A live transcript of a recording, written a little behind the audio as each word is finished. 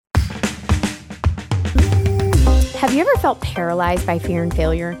Have you ever felt paralyzed by fear and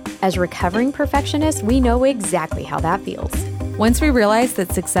failure? As recovering perfectionists, we know exactly how that feels. Once we realized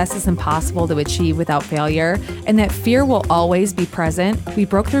that success is impossible to achieve without failure and that fear will always be present, we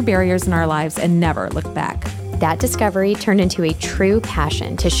broke through barriers in our lives and never looked back. That discovery turned into a true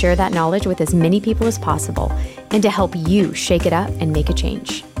passion to share that knowledge with as many people as possible and to help you shake it up and make a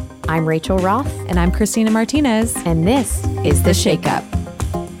change. I'm Rachel Roth. And I'm Christina Martinez. And this is The Shake Up.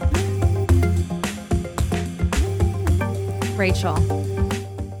 Rachel,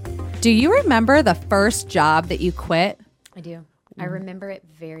 do you remember the first job that you quit? I do. I remember it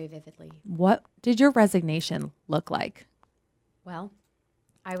very vividly. What did your resignation look like? Well,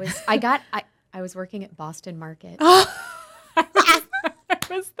 I was working at Boston Market. I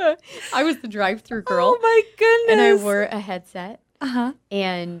was the drive-through girl. Oh my goodness. And I wore a headset. Uh-huh.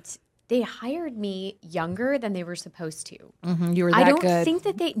 And they hired me younger than they were supposed to. Mm-hmm. You were I that don't good. think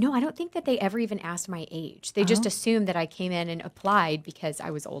that they ever even asked my age. They just assumed that I came in and applied because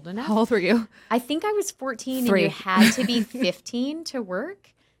I was old enough. How old were you? I think I was 14 3. and you had to be 15 to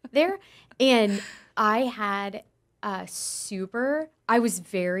work there. And I had I was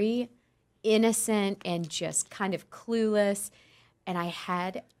very innocent and just kind of clueless. And I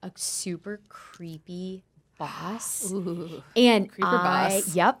had a super creepy boss. Ooh, and creeper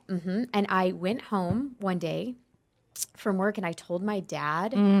boss. Yep. Mm-hmm. And I went home one day from work and I told my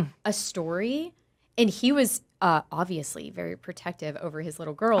dad a story. And he was obviously very protective over his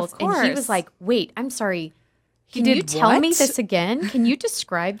little girls. Of course. And he was like, wait, I'm sorry. Can did you tell me what? this again? Can you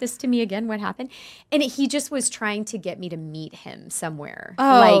describe this to me again? What happened? And he just was trying to get me to meet him somewhere.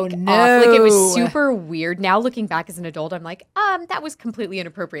 Oh, no. Like it was super weird. Now looking back as an adult, I'm like, that was completely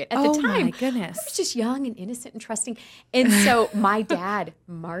inappropriate. At the time, my goodness. I was just young and innocent and trusting. And so my dad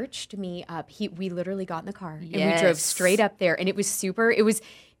marched me up. We literally got in the car and we drove straight up there. And it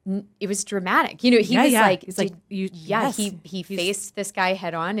was dramatic. You know, he was like, he faced this guy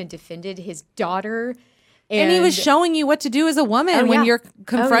head on and defended his daughter. And he was showing you what to do as a woman when you're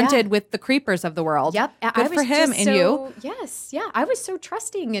confronted with the creepers of the world. Yep. Good for him and you. Yes. Yeah. I was so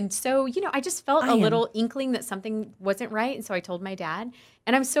trusting. And so, I just felt a little inkling that something wasn't right. And so I told my dad.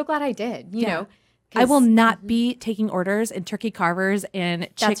 And I'm so glad I did, you know. I will not be taking orders in turkey carvers and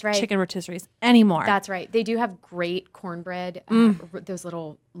chicken rotisseries anymore. That's right. They do have great cornbread, those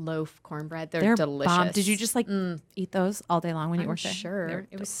little loaf cornbread. They're delicious. Bomb. Did you just eat those all day long when you worked there? Sure.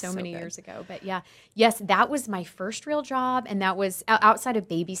 It was so many years ago. But yes, that was my first real job. And that was outside of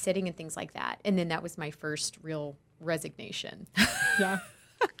babysitting and things like that. And then that was my first real resignation. Yeah.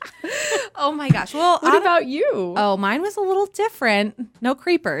 Oh my gosh. Well, what about you? Oh, mine was a little different. No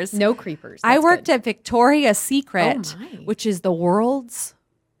creepers. No creepers. I worked at Victoria's Secret, Oh, my. which is the world's,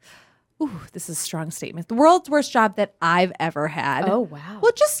 this is a strong statement, the world's worst job that I've ever had. Oh, wow.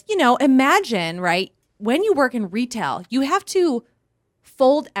 Well, just, imagine, right? When you work in retail, you have to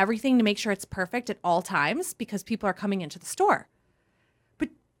fold everything to make sure it's perfect at all times because people are coming into the store. But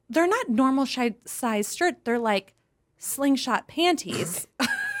they're not normal size shirts. They're like slingshot panties.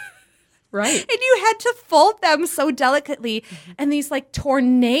 Right. And you had to fold them so delicately. Mm-hmm. And these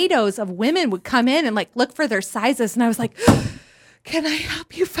tornadoes of women would come in and look for their sizes. And I was like, can I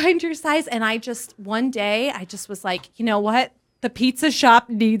help you find your size? And one day I just was like, you know what? The pizza shop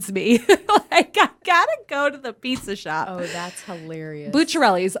needs me. I gotta go to the pizza shop. Oh, that's hilarious.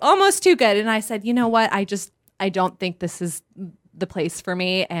 Bucciarelli's almost too good. And I said, you know what? I don't think this is the place for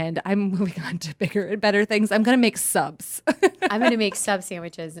me, and I'm moving on to bigger and better things. I'm going to make subs. I'm going to make sub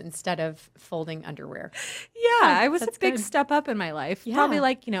sandwiches instead of folding underwear. Yeah, it was a big step up in my life. Yeah.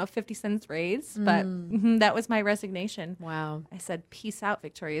 Probably 50 cents raise, but that was my resignation. Wow. I said, peace out,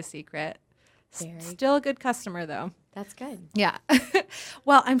 Victoria's Secret. Very Still a good customer, though. That's good. Yeah.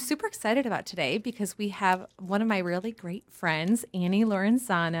 Well, I'm super excited about today because we have one of my really great friends, Annie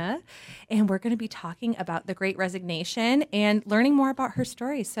Lorenzana, and we're going to be talking about the Great Resignation and learning more about her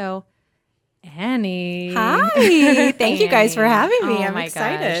story. So, Annie. Hi. Thank you guys for having me. Oh I'm my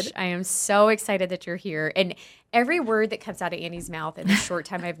excited. Gosh. I am so excited that you're here. And every word that comes out of Annie's mouth in the short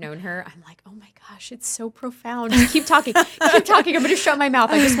time I've known her, I'm like, oh my gosh, it's so profound. Keep talking. Keep talking. I'm going to shut my mouth.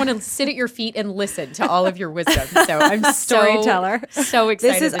 I just want to sit at your feet and listen to all of your wisdom. So I'm Storyteller. So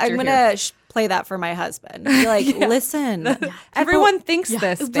excited that I'm you're going here. to play that for my husband. Be like, listen. Everyone thinks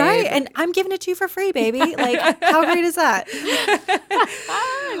this, babe. Right? And I'm giving it to you for free, baby. How great is that?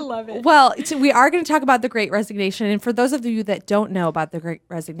 I love it. Well, we are going to talk about the Great Resignation. And for those of you that don't know about the Great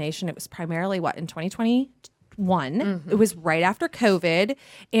Resignation, it was primarily in 2021. It was right after COVID.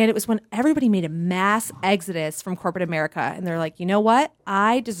 And it was when everybody made a mass exodus from corporate America. And they're like, you know what?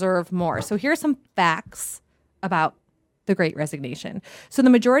 I deserve more. So here are some facts about the Great Resignation. So the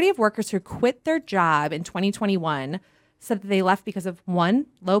majority of workers who quit their job in 2021 said that they left because of 1,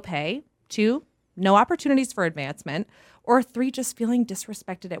 low pay, 2, no opportunities for advancement, or 3, just feeling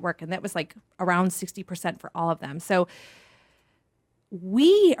disrespected at work. And that was like around 60% for all of them. So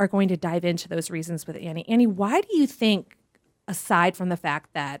we are going to dive into those reasons with Annie. Annie, why do you think, aside from the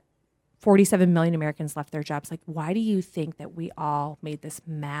fact that 47 million Americans left their jobs, like why do you think that we all made this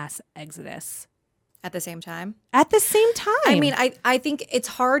mass exodus? At the same time? At the same time. I mean, I think it's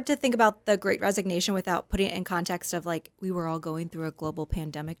hard to think about the Great Resignation without putting it in context of like, we were all going through a global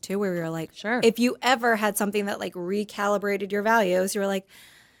pandemic too, where we were like, Sure. If you ever had something that like recalibrated your values, you were like,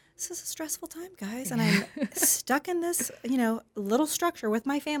 this is a stressful time, guys. And I'm stuck in this, little structure with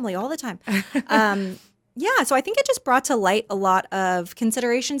my family all the time. Yeah. So I think it just brought to light a lot of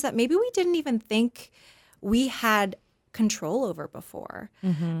considerations that maybe we didn't even think we had control over before.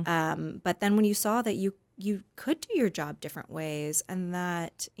 But then when you saw that you could do your job different ways and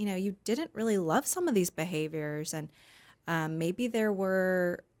that, you didn't really love some of these behaviors and maybe there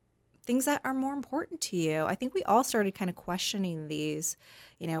were things that are more important to you. I think we all started kind of questioning these,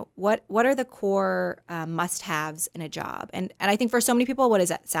 what are the core must-haves in a job? And I think for so many people, what is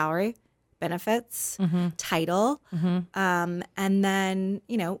that? Salary, benefits, title. And then,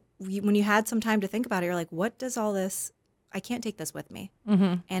 when you had some time to think about it, you're like, what does all this, I can't take this with me.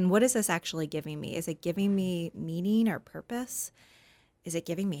 And what is this actually giving me? Is it giving me meaning or purpose? Is it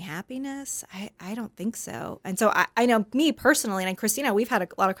giving me happiness? I don't think so. And so I know me personally, and Christina, we've had a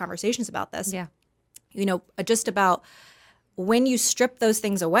lot of conversations about this. Yeah. Just about when you strip those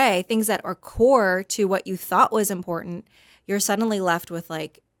things away, things that are core to what you thought was important, you're suddenly left with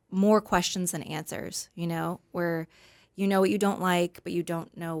like more questions than answers, where you know what you don't like, but you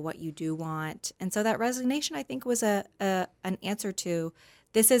don't know what you do want. And so that resignation, I think, was an answer to,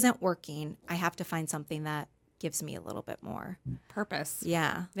 this isn't working. I have to find something that gives me a little bit more Purpose.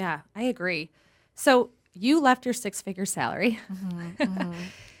 Yeah. Yeah, I agree. So you left your 6-figure salary.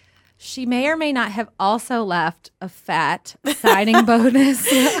 She may or may not have also left a fat signing bonus.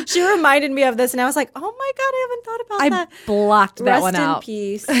 She reminded me of this, and I was like, oh my God, I haven't thought about that. I blocked that one out. Rest in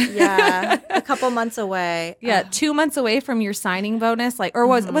peace. Yeah. A couple months away. Yeah, 2 months away from your signing bonus.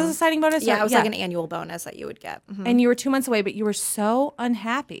 Was it a signing bonus? Yeah, it was like an annual bonus that you would get. And you were 2 months away, but you were so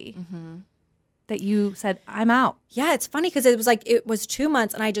unhappy that you said, I'm out. Yeah, it's funny because it was 2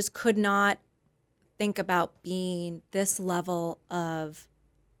 months, and I just could not think about being this level of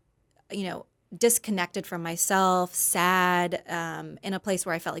disconnected from myself, sad, in a place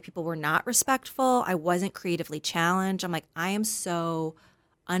where I felt like people were not respectful. I wasn't creatively challenged. I'm like, I am so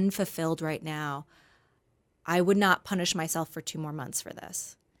unfulfilled right now. I would not punish myself for 2 more months for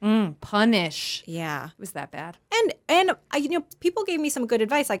this. Punish. Yeah. It was that bad. And people gave me some good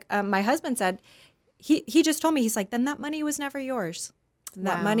advice. Like my husband said, he just told me, he's like, then that money was never yours.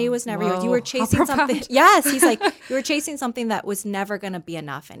 That money was never yours. You were chasing something. Yes. He's like, you were chasing something that was never going to be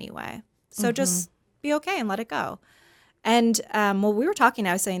enough anyway. So just be okay and let it go. And while we were talking,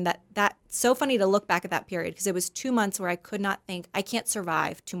 I was saying that's so funny to look back at that period because it was 2 months where I could not think, I can't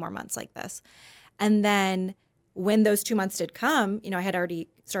survive 2 more months like this. And then when those 2 months did come, I had already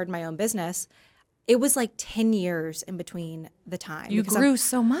started my own business. It was like 10 years in between the time. You grew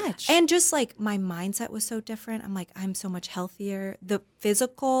so much. And just like my mindset was so different. I'm like, I'm so much healthier. The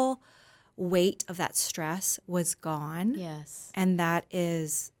physical weight of that stress was gone. Yes. And that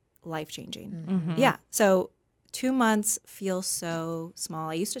is life-changing. Yeah. So 2 months feels so small.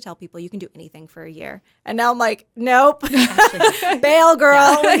 I used to tell people you can do anything for a year. And now I'm like, nope. Bail,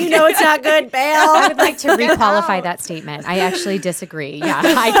 girl. You know it's not good. Bail. I would like to requalify that statement. I actually disagree. Yeah,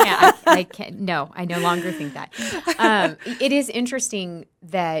 I can't. No, I no longer think that. It is interesting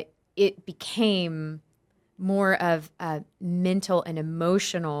that it became more of a mental and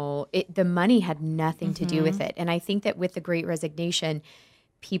emotional. The money had nothing to do with it. And I think that with the Great Resignation,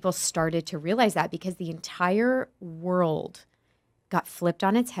 people started to realize that because the entire world got flipped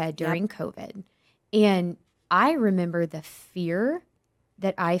on its head during COVID. And I remember the fear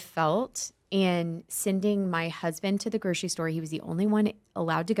that I felt in sending my husband to the grocery store. He was the only one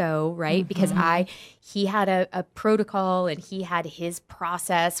allowed to go, right? Because he had a protocol and he had his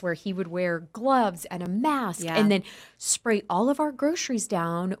process where he would wear gloves and a mask and then spray all of our groceries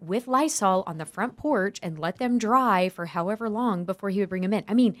down with Lysol on the front porch and let them dry for however long before he would bring them in.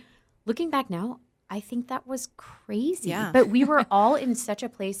 I mean, looking back now, I think that was crazy. Yeah. But we were all in such a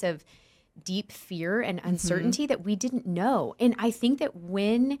place of deep fear and uncertainty that we didn't know. And I think that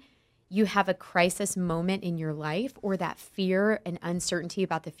when you have a crisis moment in your life or that fear and uncertainty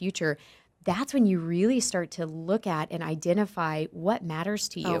about the future, that's when you really start to look at and identify what matters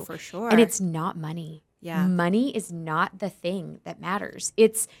to you. Oh, for sure. And it's not money. Yeah. Money is not the thing that matters.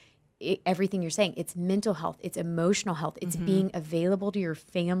 It's everything you're saying. It's mental health. It's emotional health. It's being available to your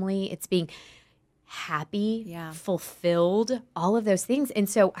family. It's being happy, fulfilled, all of those things. And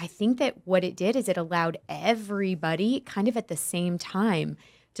so I think that what it did is it allowed everybody kind of at the same time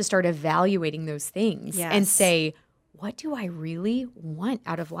to start evaluating those things and say, what do I really want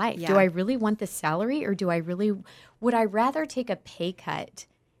out of life? Do I really want the salary, or would I rather take a pay cut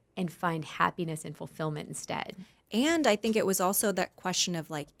and find happiness and fulfillment instead? And I think it was also that question of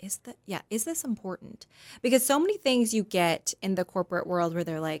like, is this important? Because so many things you get in the corporate world where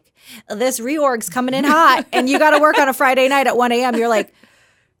they're like, this reorg's coming in hot and you got to work on a Friday night at 1 a.m. You're like,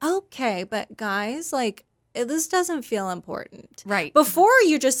 okay, but guys, like, this doesn't feel important. Right. Before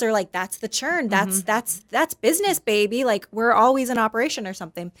you just are like, that's the churn. That's business, baby. Like, we're always in operation or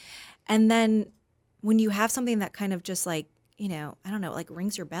something. And then when you have something that kind of just like, I don't know, like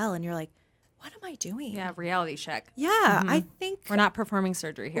rings your bell and you're like, what am I doing? Yeah, reality check. Yeah, I think we're not performing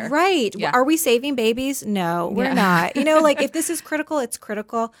surgery here. Right. Yeah. Are we saving babies? No, we're not. Like if this is critical, it's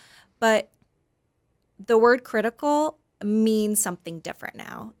critical. But the word critical means something different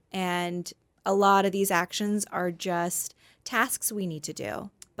now. And a lot of these actions are just tasks we need to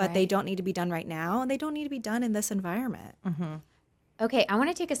do, but they don't need to be done right now, and they don't need to be done in this environment. Okay, I want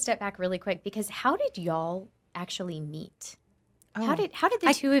to take a step back really quick, because how did y'all actually meet? How did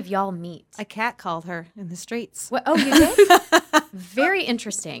the two of y'all meet? A cat called her in the streets. What, oh, you did? Very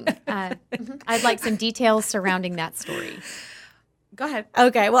interesting. I'd like some details surrounding that story. Go ahead.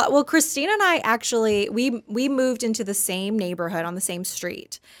 Okay. Well, Christina and I actually we moved into the same neighborhood on the same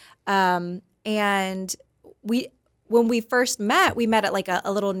street, and when we first met, we met at like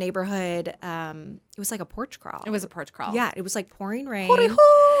a little neighborhood. It was like a porch crawl. It was a porch crawl. Yeah, it was like pouring rain.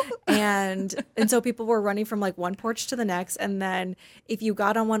 and so people were running from like one porch to the next. And then if you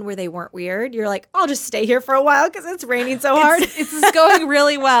got on one where they weren't weird, you're like, I'll just stay here for a while because it's raining so hard. It's going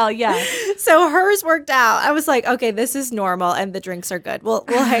really well. Yeah. So hers worked out. I was like, okay, this is normal and the drinks are good. We'll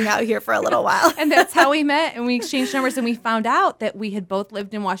hang out here for a little while. And that's how we met, and we exchanged numbers, and we found out that we had both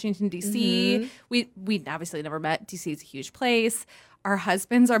lived in Washington, D.C. We obviously never met. D.C. is a huge place. Our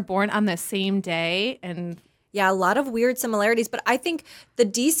husbands are born on the same day, and yeah, a lot of weird similarities. But I think the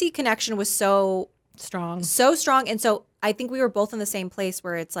DC connection was so strong. And so I think we were both in the same place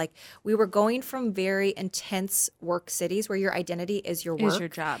where it's like we were going from very intense work cities where your identity is your work. Is your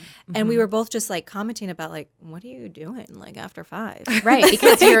job. And we were both just like commenting about like, what are you doing like after 5? Right,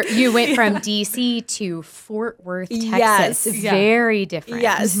 because you went from DC to Fort Worth, Texas. Yes. Very different.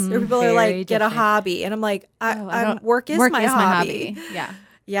 Yes. People are like, get a different. hobby. And I'm like, work is my hobby. Yeah.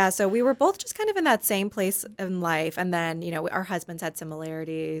 Yeah, so we were both just kind of in that same place in life. And then, our husbands had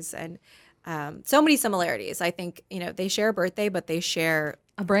similarities and so many similarities. I think, they share a birthday, but they share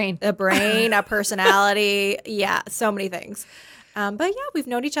a brain, a personality. Yeah, so many things. But yeah, we've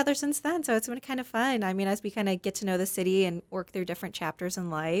known each other since then. So it's been kind of fun. I mean, as we kind of get to know the city and work through different chapters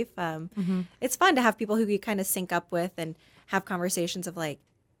in life, it's fun to have people who you kind of sync up with and have conversations of like,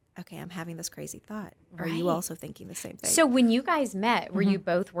 okay, I'm having this crazy thought. Are you also thinking the same thing? So when you guys met, were you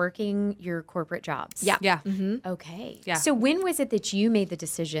both working your corporate jobs? Yeah. Yeah. Okay. Yeah. So when was it that you made the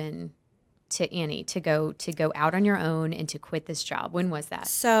decision to Annie to go out on your own and to quit this job? When was that?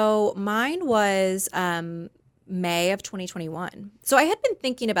 So mine was May of 2021. So I had been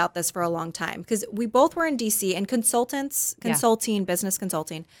thinking about this for a long time because we both were in DC, and business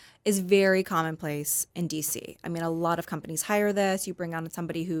consulting is very commonplace in DC. I mean, a lot of companies hire this. You bring on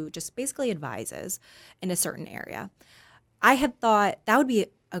somebody who just basically advises in a certain area. I had thought that would be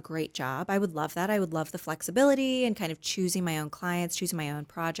a great job. I would love that. I would love the flexibility and kind of choosing my own clients, choosing my own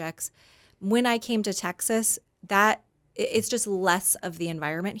projects. When I came to Texas, it's just less of the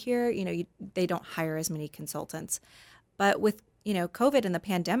environment here. They don't hire as many consultants. But with, COVID and the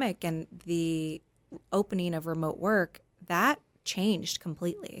pandemic and the opening of remote work, that changed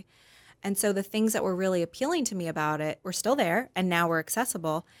completely. And so the things that were really appealing to me about it were still there, and now we're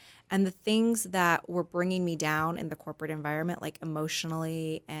accessible. And the things that were bringing me down in the corporate environment, like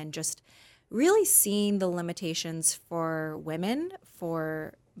emotionally and just really seeing the limitations for women,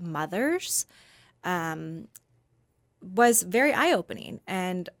 for mothers, was very eye-opening.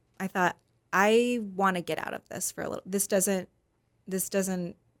 And I thought, I want to get out of this for a little. This doesn't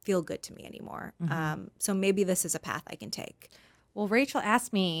feel good to me anymore. So maybe this is a path I can take. Well, Rachel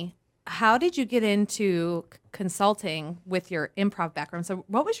asked me, how did you get into consulting with your improv background? So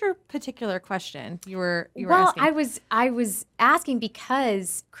what was your particular question you were asking? I was asking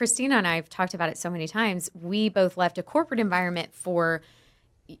because Christina and I have talked about it so many times. We both left a corporate environment for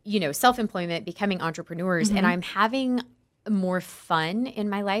self-employment, becoming entrepreneurs. And I'm having more fun in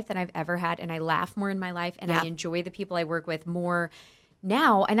my life than I've ever had, and I laugh more in my life, and I enjoy the people I work with more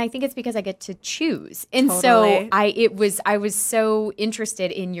now. And I think it's because I get to choose. And Totally. so I was so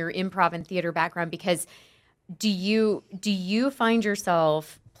interested in your improv and theater background, because do you find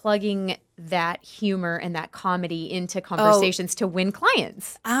yourself plugging that humor and that comedy into conversations to win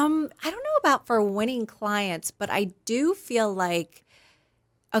clients? I don't know about for winning clients, but I do feel like,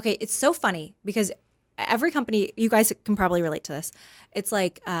 okay, it's so funny because every company, you guys can probably relate to this. It's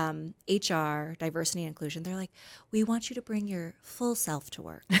like HR, diversity and inclusion. They're like, we want you to bring your full self to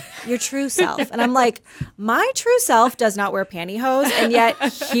work, your true self. And I'm like, my true self does not wear pantyhose. And yet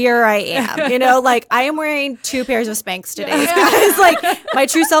here I am, like I am wearing 2 pairs of Spanx today, guys. Like my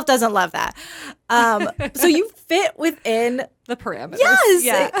true self doesn't love that. So you fit within The parameters. Yes,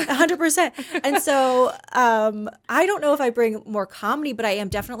 Yeah. 100%. And so I don't know if I bring more comedy, but I am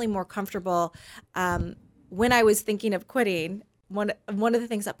definitely more comfortable. When I was thinking of quitting, one of the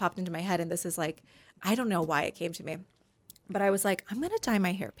things that popped into my head, and this is like, I don't know why it came to me, but I was like, I'm going to dye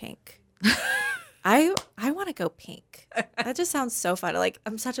my hair pink. I want to go pink. That just sounds so fun. Like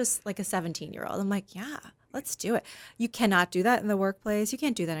I'm such a 17-year-old. I'm like, yeah, let's do it. You cannot do that in the workplace. You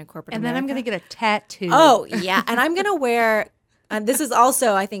can't do that in corporate And America. then I'm going to get a tattoo. Oh, yeah. And I'm going to wear, and this is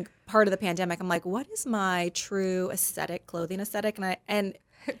also, I think, part of the pandemic. I'm like, what is my true aesthetic, clothing aesthetic? And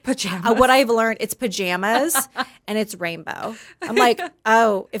pajamas. what I've learned, it's pajamas and it's rainbow. I'm like,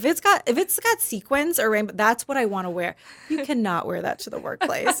 oh, if it's got sequins or rainbow, that's what I want to wear. You cannot wear that to the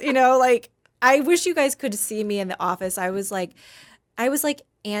workplace. Like I wish you guys could see me in the office. I was like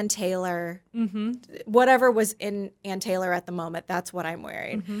Ann Taylor, whatever was in Ann Taylor at the moment. That's what I'm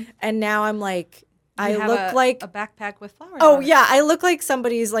wearing. And now I'm like, I look like a backpack with flowers. Oh on it. yeah, I look like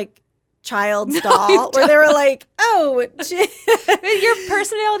somebody's like child's doll where they were like, oh, Your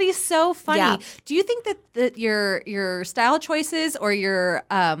personality is so funny. Yeah. Do you think that your style choices or your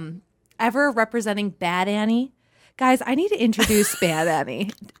ever representing Bad Annie? Guys, I need to introduce Bad Annie.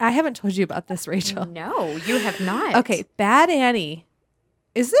 I haven't told you about this, Rachel. No, you have not. Okay, Bad Annie.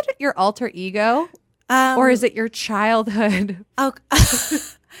 Is it your alter ego or is it your childhood? Oh,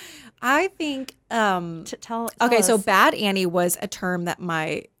 I think. Tell Okay, so us. Bad Annie was a term that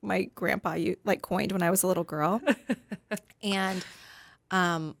my grandpa coined when I was a little girl, and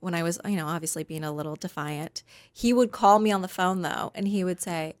when I was obviously being a little defiant, he would call me on the phone though, and he would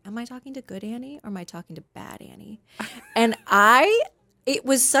say, "Am I talking to Good Annie or am I talking to Bad Annie?" And it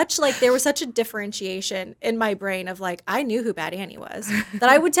was there was such a differentiation in my brain of like, I knew who Bad Annie was, that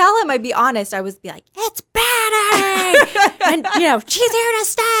I would tell him, I'd be honest, I would be like, it's Bad Annie, and she's here to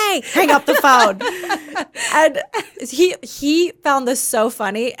stay. Hang up the phone. And he found this so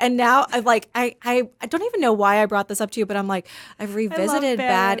funny, and now I'm like, I don't even know why I brought this up to you, but I'm like, I've revisited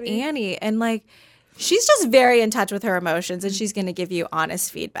Bad Annie, and like, she's just very in touch with her emotions, and she's going to give you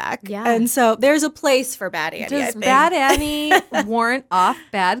honest feedback. Yeah. And so there's a place for Bad Annie. I Does think. Bad Annie warrant off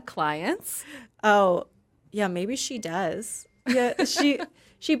bad clients? Oh, yeah, maybe she does. Yeah,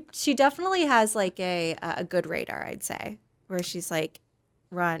 she definitely has like a good radar, I'd say, where she's like,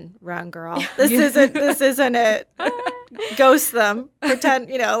 run, girl. This isn't it. Ghost them. Pretend,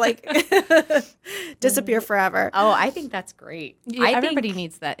 disappear forever. Oh, I think that's great. Yeah, everybody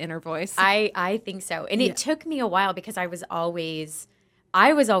needs that inner voice. I think so. And it took me a while because I was always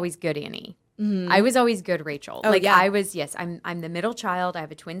good Annie. Mm-hmm. I was always good Rachel. Oh, yeah. I'm the middle child. I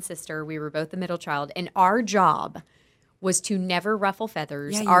have a twin sister. We were both the middle child. And our job was to never ruffle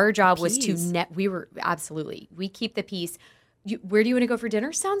feathers. Yeah, our job was peace. We keep the peace. Where do you want to go for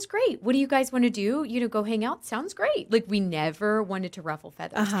dinner? Sounds great. What do you guys want to do? Go hang out? Sounds great. Like we never wanted to ruffle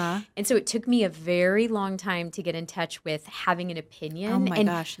feathers. Uh-huh. And so it took me a very long time to get in touch with having an opinion. Oh my and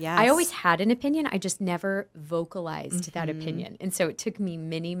gosh, yes. I always had an opinion. I just never vocalized that opinion. And so it took me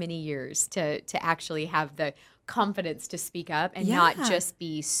many, many years to actually have the confidence to speak up and not just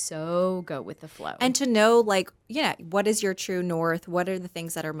be so go with the flow. And to know, like, what is your true north? What are the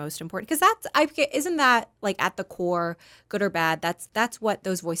things that are most important? Because isn't that like at the core, good or bad? That's what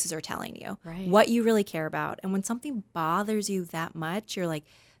those voices are telling you. Right. What you really care about. And when something bothers you that much, you're like,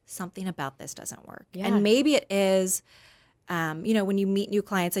 something about this doesn't work. Yeah. And maybe it is, when you meet new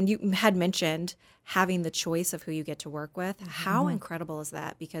clients, and you had mentioned having the choice of who you get to work with. Mm-hmm. How incredible is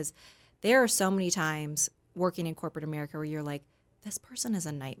that? Because there are so many times working in corporate America where you're like, this person is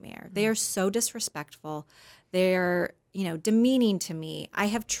a nightmare. They are so disrespectful. They're, demeaning to me. I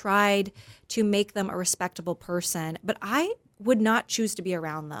have tried to make them a respectable person, but I would not choose to be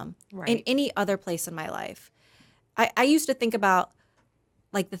around them in any other place in my life. I used to think about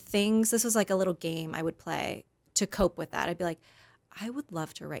like the things, this was like a little game I would play to cope with that. I'd be like, I would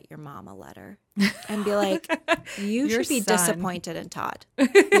love to write your mom a letter and be like, you Your should be son. disappointed in Todd.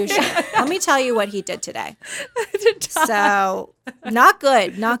 You should. Let me tell you what he did today. So not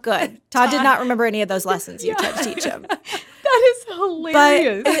good, not good. Todd did not remember any of those lessons you tried to teach him. That is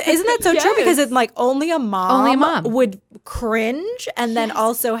hilarious. But isn't that so true? Because it's like only a mom mom. would cringe and then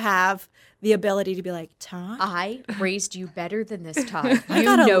also have the ability to be like, Todd, I raised you better than this, Todd. You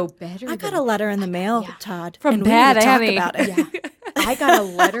got a- know better. I got than a letter in the mail, Todd, From and Dad, we need to talk Annie. about it. Yeah. I got a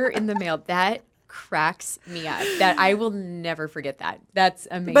letter in the mail. That cracks me up. That I will never forget that. That's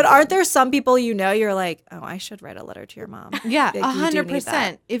amazing. But aren't there some people you're like, oh, I should write a letter to your mom? Yeah, Like, you do need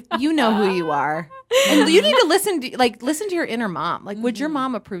that. 100%. If you know who you are, and you need to listen to your inner mom. Like, would your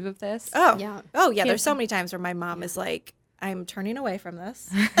mom approve of this? Oh, Yeah. Oh, yeah. There's so many times where my mom is like, I'm turning away from this.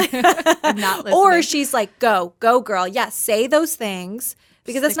 I'm not listening. Or she's like, go girl. Yes, say those things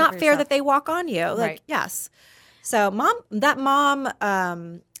because it's Stick up not for fair yourself. that they walk on you. Like, Right. yes. So I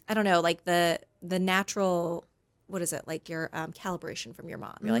don't know, like the natural, what is it? Like your calibration from your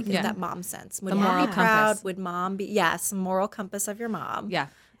mom. You're like, Yeah. that mom sense. Would The mom moral be proud? compass. Would mom be, yes, moral compass of your mom. Yeah,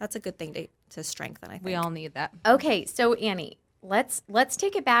 That's a good thing to strengthen, I think. we all need that. Okay, so Annie, let's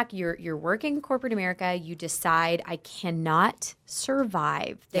take it back. You're working in corporate America. You decide I cannot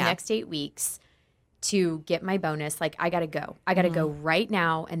survive the Yeah. next 8 weeks to get my bonus. Like I gotta go. I gotta go right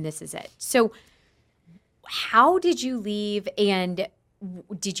now, and this is it. So, how did you leave? And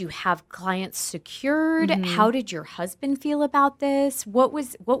did you have clients secured? How did your husband feel about this? What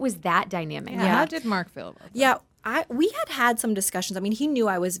was that dynamic? Yeah. How did Mark feel about that? Yeah, we had some discussions. I mean, he knew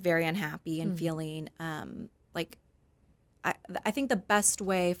I was very unhappy and feeling like I think the best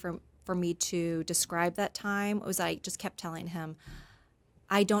way for me to describe that time was I just kept telling him,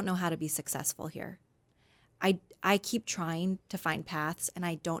 I don't know how to be successful here. I keep trying to find paths and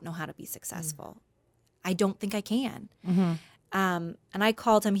I don't know how to be successful. I don't think I can. And I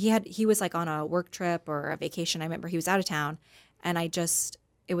called him. He was like on a work trip or a vacation. I remember he was out of town, and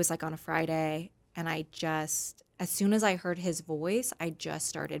it was like on a Friday, and as soon as I heard his voice, I just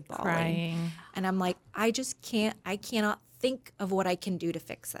started bawling. Crying. And I'm like, I cannot think of what I can do to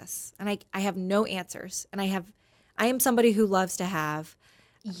fix this. And I have no answers. And I am somebody who loves to have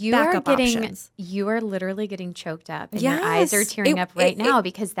backup options. You are literally getting choked up, and your eyes are Yes. tearing up right now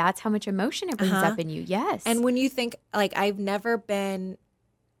because that's how much emotion it brings Uh-huh. up in you. Yes. And when you think, like,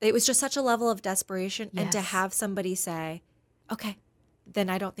 it was just such a level of desperation. And to Yes. have somebody say, okay, then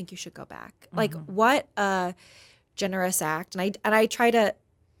I don't think you should go back. Like, what a generous act. And I try to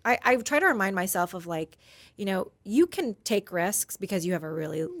remind myself of, like, you can take risks because you have a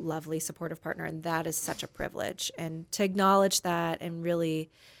really lovely, supportive partner. And that is such a privilege. And to acknowledge that and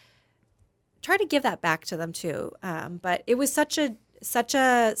really try to give that back to them too. But it was such a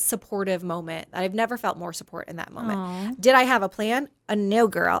supportive moment. I've never felt more support in that moment. Aw. Did I have a plan? No,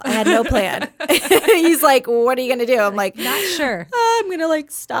 girl. I had no plan. He's like, what are you going to do? I'm like, Not sure. I'm going to like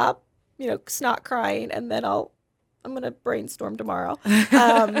stop, snot crying. And then I'm going to brainstorm tomorrow.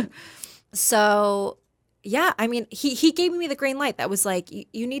 So yeah, I mean, he gave me the green light. That was like,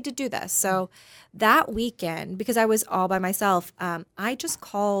 you need to do this. So that weekend, because I was all by myself, I just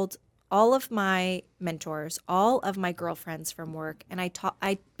called all of my mentors, all of my girlfriends from work, and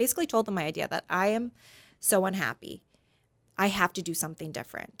I basically told them my idea that I am so unhappy. I have to do something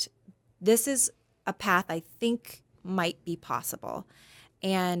different. This is a path I think might be possible.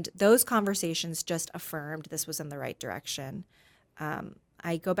 And those conversations just affirmed this was in the right direction.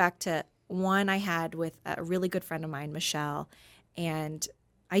 I go back to one I had with a really good friend of mine, Michelle, and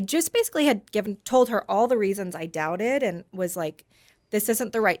I just basically had told her all the reasons I doubted and was like, this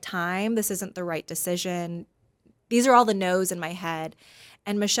isn't the right time. This isn't the right decision. These are all the no's in my head.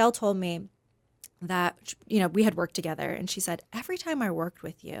 And Michelle told me that, we had worked together. And she said, every time I worked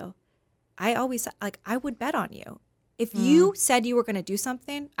with you, I always, like, I would bet on you. If you said you were going to do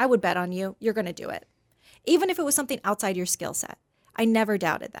something, I would bet on you. You're going to do it. Even if it was something outside your skill set. I never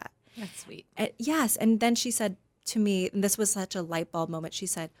doubted that. That's sweet. Yes. And then she said to me, and this was such a light bulb moment, she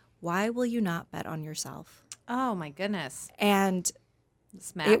said, why will you not bet on yourself? Oh my goodness. And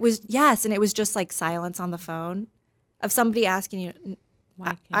Smack. it was, yes, and it was just like silence on the phone of somebody asking you, Why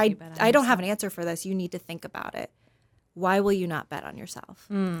can't I you bet on don't have yourself? an answer for this. You need to think about it. Why will you not bet on yourself?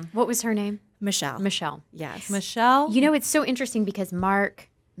 What was her name? Michelle. Michelle. Yes. Michelle. It's so interesting because Mark,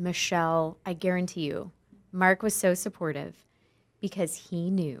 Michelle, I guarantee you, Mark was so supportive because he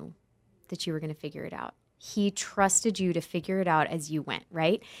knew that you were going to figure it out. He trusted you to figure it out as you went,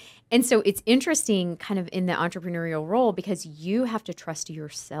 right? And so it's interesting kind of in the entrepreneurial role because you have to trust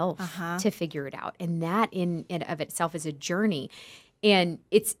yourself to figure it out. And that in and of itself is a journey. And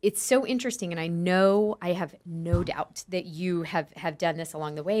it's so interesting. And I know, I have no doubt that you have done this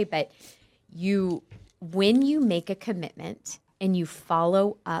along the way, but when you make a commitment and you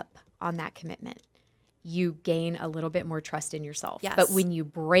follow up on that commitment, you gain a little bit more trust in yourself. Yes. But when you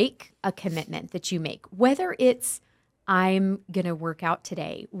break a commitment that you make, whether it's I'm going to work out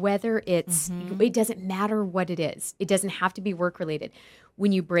today, whether it's, it doesn't matter what it is. It doesn't have to be work related.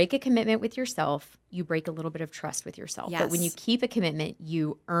 When you break a commitment with yourself, you break a little bit of trust with yourself. But when you Yes. keep a commitment,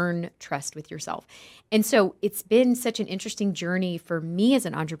 you earn trust with yourself. And so it's been such an interesting journey for me as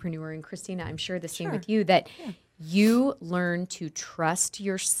an entrepreneur, and Christina, I'm sure the same with you, that you learn to trust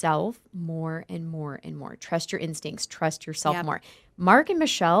yourself more and more and more. Trust your instincts, trust yourself Yep. more. Mark and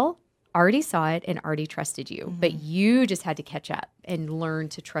Michelle already saw it and already trusted you, but you just had to catch up and learn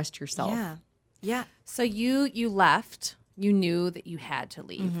to trust yourself. Yeah. Yeah. So you left. You knew that you had to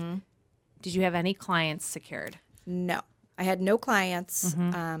leave. Did you have any clients secured? No, I had no clients.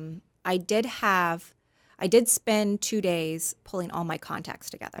 I did spend 2 days pulling all my contacts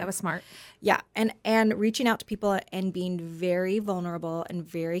together. That was smart. Yeah, and reaching out to people and being very vulnerable and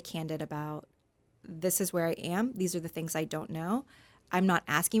very candid about this is where I am. These are the things I don't know. I'm not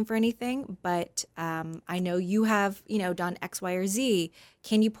asking for anything, but I know you have, done X, Y, or Z.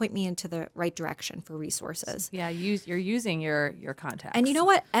 Can you point me into the right direction for resources? Yeah, you're using your contacts. And you know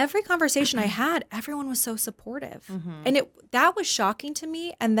what? Every conversation I had, everyone was so supportive. And that was shocking to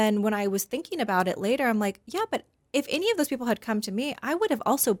me. And then when I was thinking about it later, I'm like, yeah, but if any of those people had come to me, I would have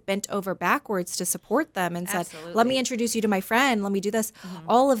also bent over backwards to support them and said, let me introduce you to my friend. Let me do this.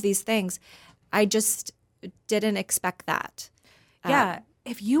 All of these things. I just didn't expect that. Yeah.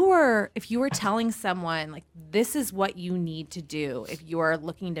 If you were telling someone like this is what you need to do if you are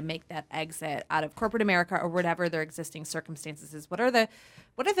looking to make that exit out of corporate America or whatever their existing circumstances is, what are the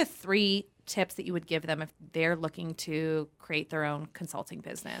 3 tips that you would give them if they're looking to create their own consulting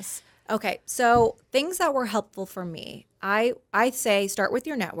business? Okay, so things that were helpful for me, I say start with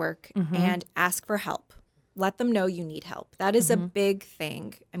your network and ask for help. Let them know you need help. That is a big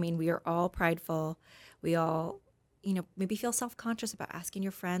thing. I mean, we are all prideful. We all maybe feel self-conscious about asking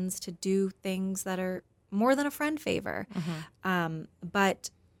your friends to do things that are more than a friend favor. But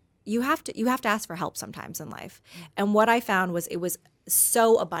you have to ask for help sometimes in life. And what I found was it was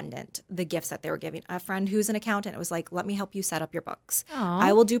so abundant, the gifts that they were giving. A friend who's an accountant, it was like, let me help you set up your books.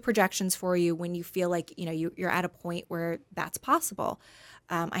 I will do projections for you when you feel like, you're at a point where that's possible.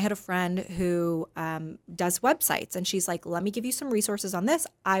 I had a friend who does websites, and she's like, let me give you some resources on this.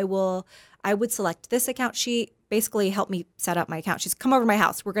 I would select this account. She basically helped me set up my account. She's come over to my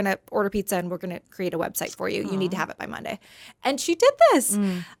house. We're going to order pizza and we're going to create a website for you. You need to have it by Monday. And she did this.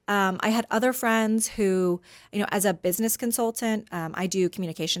 I had other friends who, as a business consultant, I do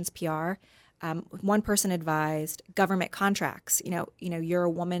communications PR. One person advised government contracts. You're a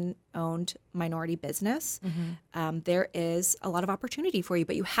woman-owned minority business. There is a lot of opportunity for you,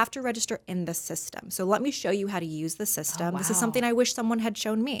 but you have to register in the system. So let me show you how to use the system. This is something I wish someone had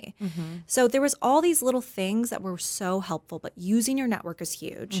shown me. So there was all these little things that were so helpful, but using your network is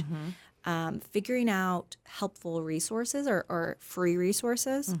huge. Figuring out helpful resources or free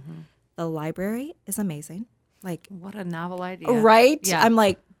resources. The library is amazing. Like, what a novel idea. Right? Yeah. I'm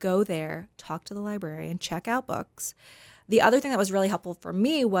like, go there, talk to the librarian, check out books. The other thing that was really helpful for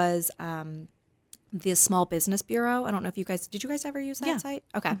me was the Small Business Bureau. I don't know if did you guys ever use that site?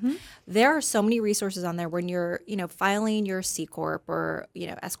 Okay. There are so many resources on there when you're, filing your C Corp or,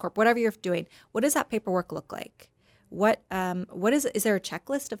 S Corp, whatever you're doing. What does that paperwork look like? What is there a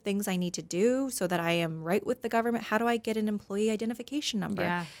checklist of things I need to do so that I am right with the government? How do I get an employee identification number?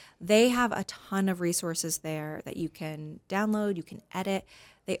 Yeah. They have a ton of resources there that you can download, you can edit.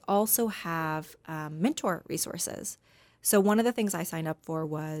 They also have mentor resources. So one of the things I signed up for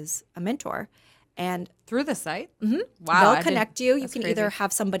was a mentor. And Through the site? Wow. They'll connect you. You That's can crazy. either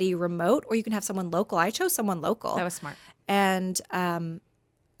have somebody remote or you can have someone local. I chose someone local. That was smart. And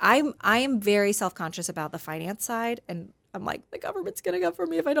I am very self-conscious about the finance side, and I'm like, the government's going to go for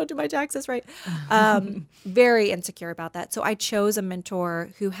me if I don't do my taxes right. Very insecure about that. So I chose a mentor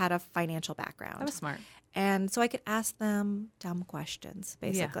who had a financial background. That was smart. And so I could ask them dumb questions,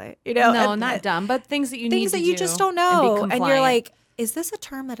 basically. No, not dumb, but things that you need things to that you do just don't and be know. And you're compliant. like, is this a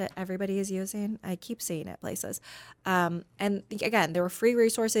term that everybody is using? I keep seeing it places. And again, there were free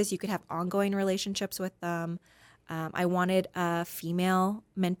resources. You could have ongoing relationships with them. I wanted a female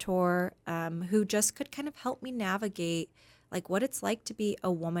mentor who just could kind of help me navigate like what it's like to be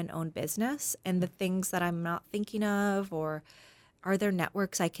a woman-owned business and the things that I'm not thinking of, or are there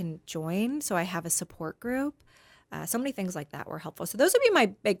networks I can join so I have a support group? So many things like that were helpful. So those would be my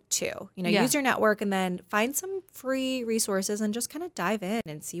big two. Use your network and then find some free resources and just kind of dive in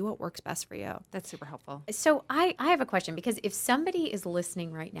and see what works best for you. That's super helpful. So I have a question, because if somebody is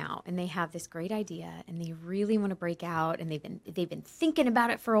listening right now and they have this great idea and they really want to break out and they've been thinking about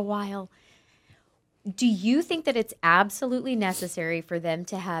it for a while, do you think that it's absolutely necessary for them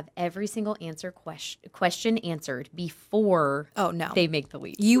to have every single question answered before they make the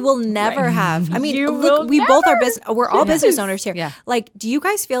leap? You will never have. I mean, You look, will we both are never. we're all business owners here. Yeah. Like, do you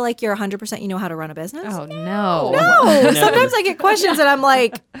guys feel like you're 100% you know how to run a business? Oh, no. No. Sometimes I get questions and I'm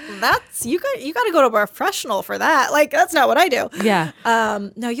like, that's you got to go to a professional for that. Like, that's not what I do. Yeah.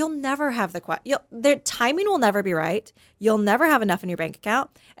 No, you'll never have the timing will never be right. You'll never have enough in your bank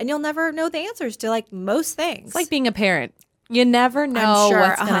account, and you'll never know the answers to like most things. It's like being a parent. You never know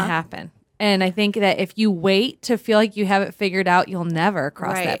what's going to happen. And I think that if you wait to feel like you have it figured out, you'll never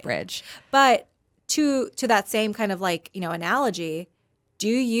cross that bridge. But to that same kind of like, analogy, do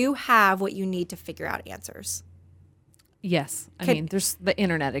you have what you need to figure out answers? Yes. I mean, there's the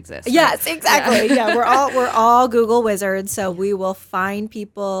internet exists. Right? Yes, exactly. Yeah, we're all Google wizards, so we will find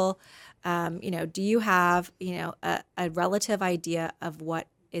people. Do you have, a relative idea of what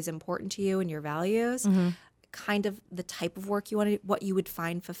is important to you and your values? Mm-hmm. Kind of the type of work you want to, what you would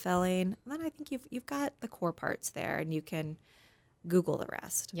find fulfilling. And then I think you've got the core parts there, and you can Google the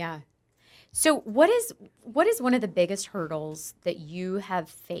rest. Yeah. So what is one of the biggest hurdles that you have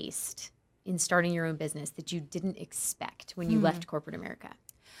faced in starting your own business that you didn't expect when you left corporate America?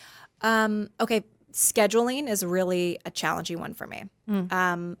 Okay, scheduling is really a challenging one for me.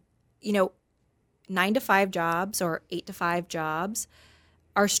 9 to 5 jobs or 8 to 5 jobs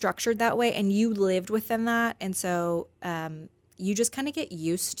are structured that way, and you lived within that. And so you just kind of get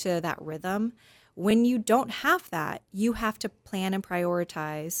used to that rhythm. When you don't have that, you have to plan and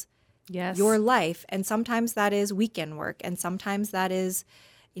prioritize your life. And sometimes that is weekend work, and sometimes that is,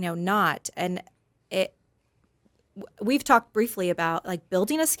 not. And we've talked briefly about like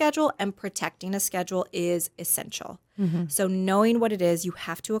building a schedule and protecting a schedule is essential. Mm-hmm. So knowing what it is you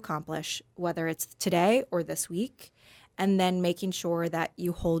have to accomplish, whether it's today or this week, and then making sure that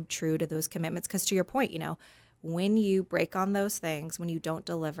you hold true to those commitments. Because to your point, when you break on those things, when you don't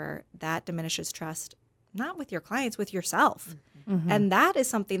deliver, that diminishes trust, not with your clients, with yourself. Mm-hmm. And that is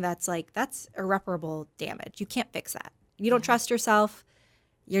something that's irreparable damage. You can't fix that. You don't trust yourself,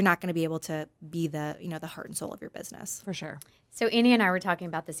 you're not going to be able to be the heart and soul of your business. For sure. So Annie and I were talking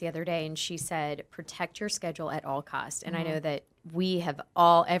about this the other day, and she said, protect your schedule at all costs. And I know that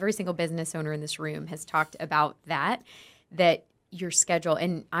every single business owner in this room has talked about that your schedule,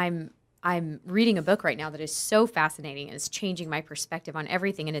 and I'm reading a book right now that is so fascinating and is changing my perspective on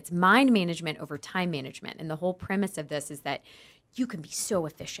everything. And it's mind management over time management. And the whole premise of this is that you can be so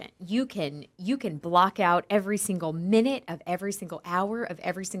efficient. You can block out every single minute of every single hour of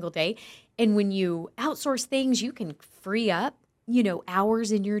every single day. And when you outsource things, you can free up,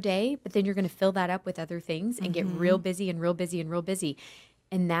 hours in your day, but then you're going to fill that up with other things and get real busy and real busy and real busy.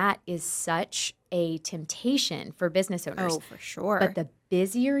 And that is such a temptation for business owners. Oh, for sure. But the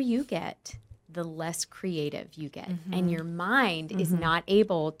busier you get, the less creative you get. Mm-hmm. And your mind is not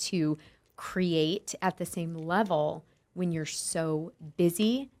able to create at the same level when you're so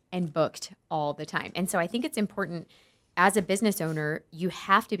busy and booked all the time. And so I think it's important as a business owner, you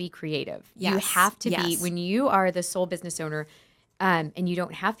have to be creative. Yes. You have to be, when you are the sole business owner, and you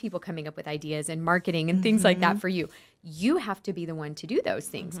don't have people coming up with ideas and marketing and things like that for you, you have to be the one to do those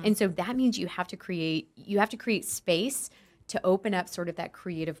things. And so that means you have to create space to open up sort of that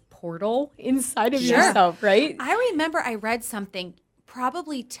creative portal inside of yourself, right? I remember I read something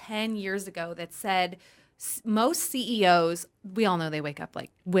probably 10 years ago that said most CEOs, we all know they wake up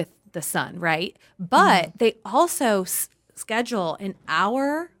like with the sun, right? But they also schedule an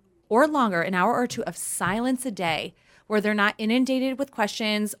hour or longer, an hour or two of silence a day where they're not inundated with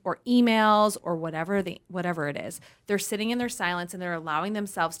questions or emails or whatever it is. They're sitting in their silence and they're allowing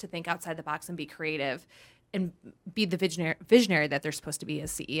themselves to think outside the box and be creative and be the visionary that they're supposed to be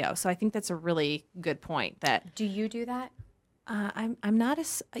as CEO. So I think that's a really good point. Do you do that? I'm not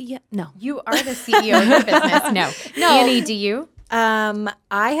no. You are the CEO of your business. No. Annie, do you? I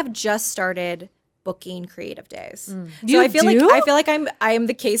have just started booking creative days. So I feel like I am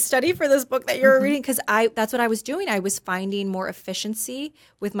the case study for this book that you're reading, because that's what I was doing. I was finding more efficiency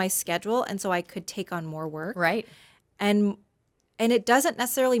with my schedule, and so I could take on more work. Right. And it doesn't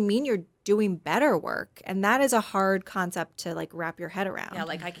necessarily mean you're doing better work, and that is a hard concept to like wrap your head around. Yeah,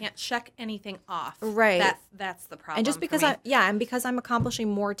 like I can't check anything off. Right. That's the problem. And just because I'm accomplishing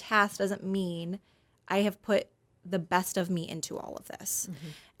more tasks doesn't mean I have put the best of me into all of this.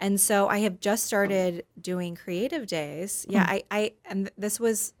 And so I have just started doing creative days. Yeah, and this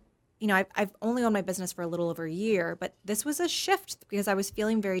was, I've only owned my business for a little over a year, but this was a shift because I was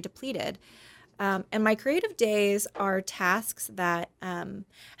feeling very depleted. And my creative days are tasks that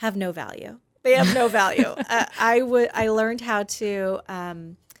have no value. They have no value. I learned how to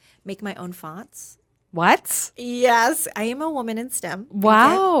make my own fonts. What? Yes, I am a woman in STEM.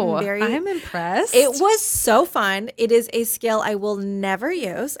 Wow. I'm impressed. It was so fun. It is a skill I will never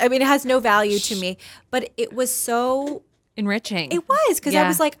use. I mean, it has no value to me, but it was so enriching. It was, because I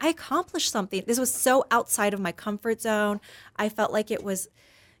was like, I accomplished something. This was so outside of my comfort zone. I felt like it was,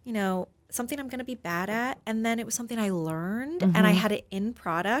 something I'm going to be bad at. And then it was something I learned and I had it in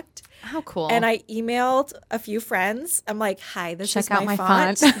product. How cool. And I emailed a few friends. I'm like, hi, this Check is out my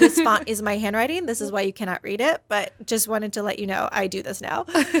font. This font is my handwriting. This is why you cannot read it. But just wanted to let you know I do this now.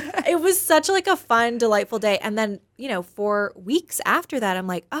 It was such like a fun, delightful day. And then, for weeks after that, I'm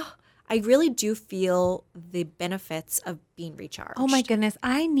like, oh, I really do feel the benefits of being recharged. Oh my goodness,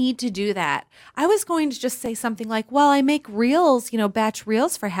 I need to do that. I was going to just say something like, well, I make reels, batch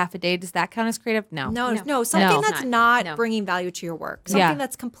reels for half a day. Does that count as creative? No. No, something that's not bringing value to your work. Something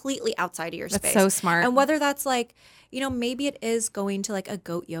that's completely outside of your space. That's so smart. And whether that's like, maybe it is going to like a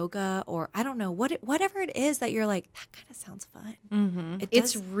goat yoga or I don't know, whatever it is that you're like, that kind of sounds fun. Mm-hmm.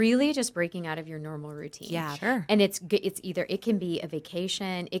 It's really just breaking out of your normal routine. Yeah. Sure. And it's either, it can be a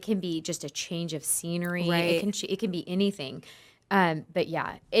vacation, it can be just a change of scenery, Right. it can be anything. But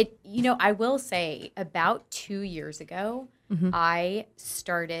yeah, I will say about 2 years ago, I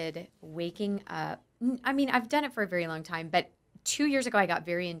started waking up. I mean, I've done it for a very long time, but 2 years ago, I got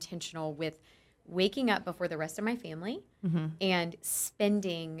very intentional with waking up before the rest of my family and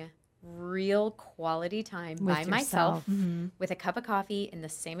spending real quality time by myself with a cup of coffee in the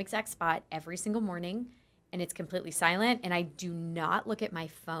same exact spot every single morning. And it's completely silent. And I do not look at my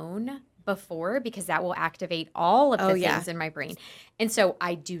phone before because that will activate all of the things in my brain. And so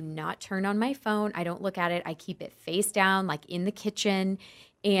I do not turn on my phone. I don't look at it. I keep it face down, like in the kitchen.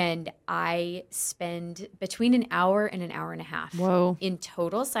 And I spend between an hour and an hour and a half in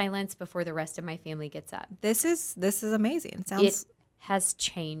total silence before the rest of my family gets up. This is amazing. It has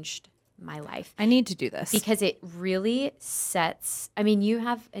changed my life. I need to do this. Because it really sets, you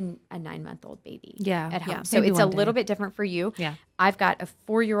have a 9-month-old baby at home. Yeah. So Maybe it's a one little day. bit different for you. Yeah. I've got a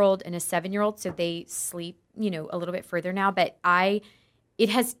 4-year-old and a 7-year-old, so they sleep, a little bit further now. But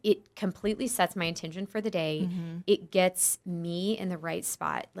it completely sets my intention for the day. It gets me in the right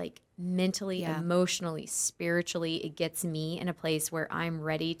spot, like mentally, emotionally, spiritually. It gets me in a place where I'm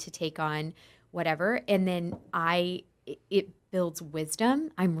ready to take on whatever. And then it builds wisdom.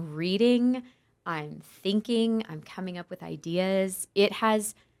 I'm reading, I'm thinking, I'm coming up with ideas. It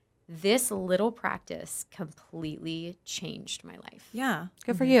has, this little practice completely changed my life. Yeah.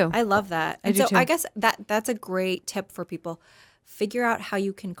 Good for you. I love that. I And do so too. I guess that's a great tip for people. Figure out how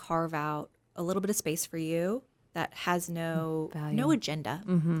you can carve out a little bit of space for you that has no agenda.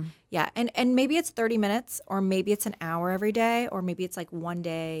 Yeah. And maybe it's 30 minutes or maybe it's an hour every day or maybe it's like one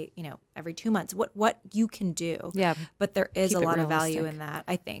day, every 2 months, what you can do. Yeah. But there is Keep a it lot of value realistic. in that,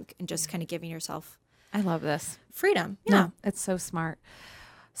 I think, and just kind of giving yourself I love this. freedom. Yeah. Yeah. It's so smart.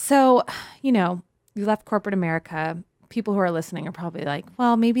 So, you left corporate America. People who are listening are probably like,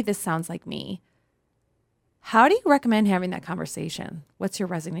 well, maybe this sounds like me. How do you recommend having that conversation? What's your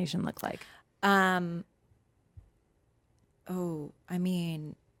resignation look like?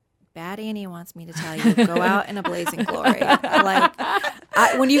 Bad Annie wants me to tell you, go out in a blazing glory.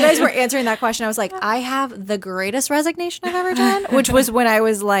 When you guys were answering that question, I was like, I have the greatest resignation I've ever done, which was when I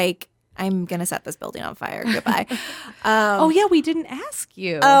was like, I'm going to set this building on fire. Goodbye. We didn't ask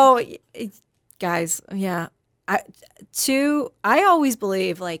you. Guys, yeah. I always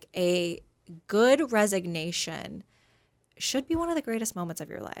believe like a good resignation should be one of the greatest moments of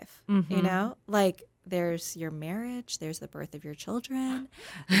your life. Like there's your marriage, there's the birth of your children,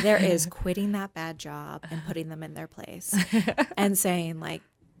 there is quitting that bad job and putting them in their place and saying like,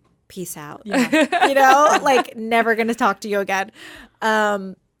 peace out, like never going to talk to you again.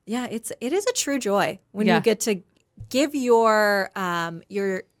 It is a true joy when you get to give you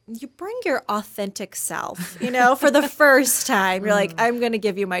bring your authentic self, for the first time. You're like, I'm going to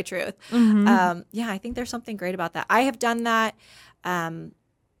give you my truth. I think there's something great about that. I have done that.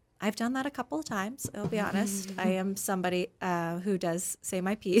 I've done that a couple of times. I'll be honest. I am somebody who does say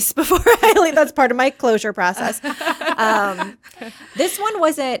my piece before I leave. That's part of my closure process. This one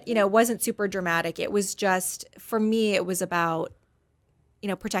wasn't super dramatic. It was just, for me, it was about,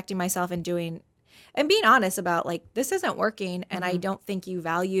 protecting myself and being honest about like, this isn't working and I don't think you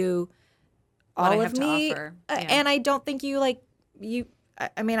value What I all have of to me. offer. Yeah. And I don't think you like you.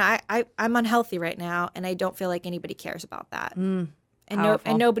 I mean, I'm unhealthy right now, and I don't feel like anybody cares about that. And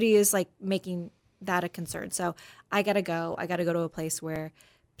Powerful. nobody is like making that a concern. So I gotta go. I gotta go to a place where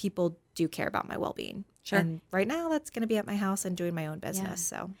people do care about my well-being. Sure. And right now, that's gonna be at my house and doing my own business.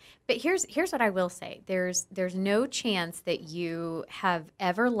 So But here's what I will say. There's no chance that you have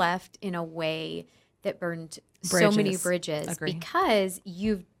ever left in a way that burned so many bridges Agree. because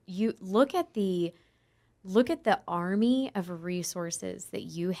you look at the army of resources that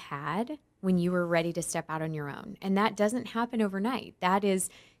you had when you were ready to step out on your own. And that doesn't happen overnight. That is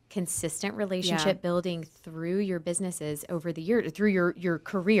consistent relationship building through your businesses over the years, through your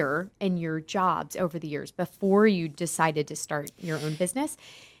career and your jobs over the years before you decided to start your own business.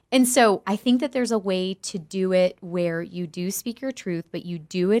 And so I think that there's a way to do it where you do speak your truth, but you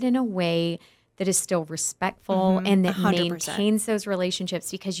do it in a way that is still respectful and that 100%. maintains those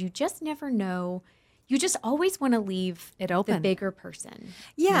relationships, because you just never know. You just always want to leave It open. the bigger person.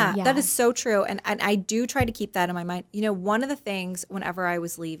 yeah, Yeah. that is so true. And I do try to keep that in my mind. You know, one of the things whenever I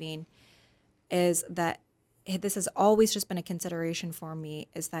was leaving is that this has always just been a consideration for me,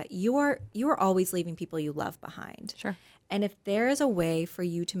 is that you are always leaving people you love behind. Sure. And if there is a way for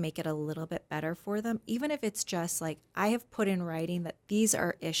you to make it a little bit better for them, even if it's just like, I have put in writing that these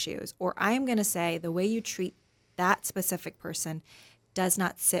are issues, or I am going to say the way you treat that specific person does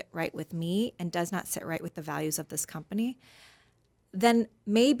not sit right with me and does not sit right with the values of this company, then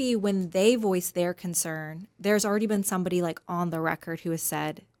maybe when they voice their concern, there's already been somebody like on the record who has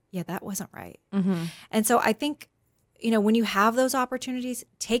said, yeah, that wasn't right. And so I think, you know, when you have those opportunities,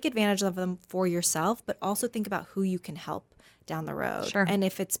 take advantage of them for yourself, but also think about who you can help down the road. Sure. And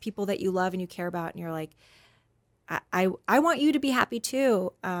if it's people that you love and you care about and you're like, I want you to be happy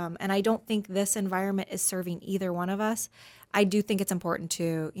too. And I don't think this environment is serving either one of us. I do think it's important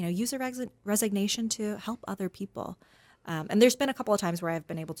to, you know, use a resignation to help other people. And there's been a couple of times where I've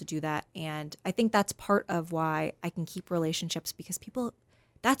been able to do that. And I think that's part of why I can keep relationships, because people,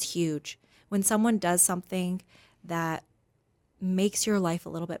 that's huge. When someone does something that makes your life a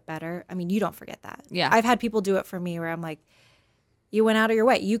little bit better, I mean, you don't forget that. Yeah. I've had people do it for me where I'm like, you went out of your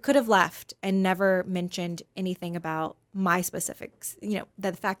way. You could have left and never mentioned anything about my specifics, you know,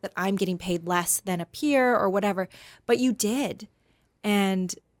 the fact that I'm getting paid less than a peer or whatever, but you did.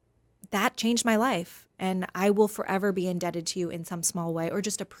 And that changed my life. And I will forever be indebted to you in some small way, or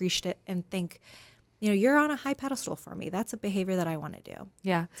just appreciate it and think, you know, you're on a high pedestal for me. That's a behavior that I want to do.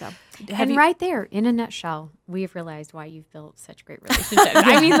 Yeah. So And right there, in a nutshell, we've realized why you've built such great relationships.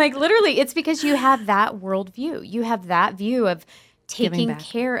 I mean, like literally, it's because you have that worldview. You have that view of taking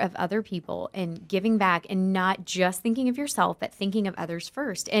care of other people and giving back, and not just thinking of yourself, but thinking of others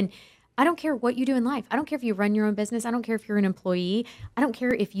first. And I don't care what you do in life. I don't care if you run your own business. I don't care if you're an employee. I don't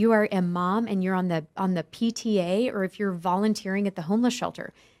care if you are a mom and you're on the PTA, or if you're volunteering at the homeless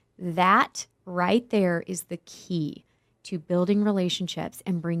shelter. That right there is the key to building relationships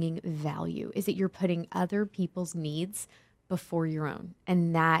and bringing value, is that you're putting other people's needs before your own.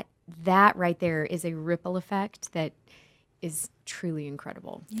 And that right there is a ripple effect that is truly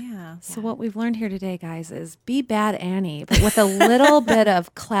incredible. yeah. So what we've learned here today, guys, is be bad Annie, but with a little bit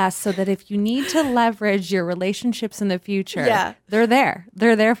of class, so that if you need to leverage your relationships in the future, they're there.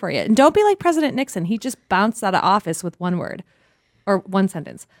 They're there for you. And don't be like President Nixon. He just bounced out of office with one word or one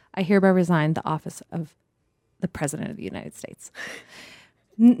sentence. I hereby resign the office of the President of the United States.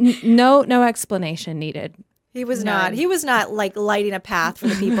 No explanation needed. He was not. He was not like lighting a path for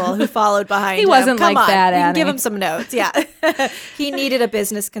the people who followed behind him. He wasn't Come like on, that, you can Annie. give him some notes. Yeah. He needed a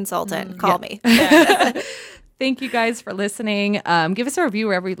business consultant. Call me. Thank you guys for listening. Give us a review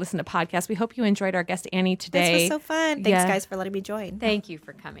wherever you listen to podcasts. We hope you enjoyed our guest, Annie, today. This was so fun. Thanks, guys, for letting me join. Thank you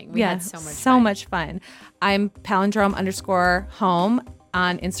for coming. We had so much fun. So much fun. I'm palindrome_home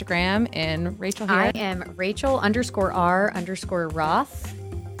on Instagram, and Rachel here. I am Rachel_R_Roth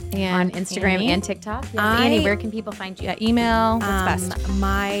on Instagram Annie? and TikTok. Annie, where can people find you? Yeah, email. What's best?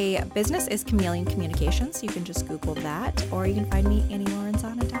 My business is Chameleon Communications. You can just Google that, or you can find me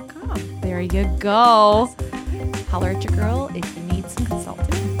AnnieLorenzana.com. There you go. Holler at your girl if you need some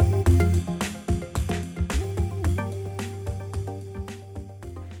consulting.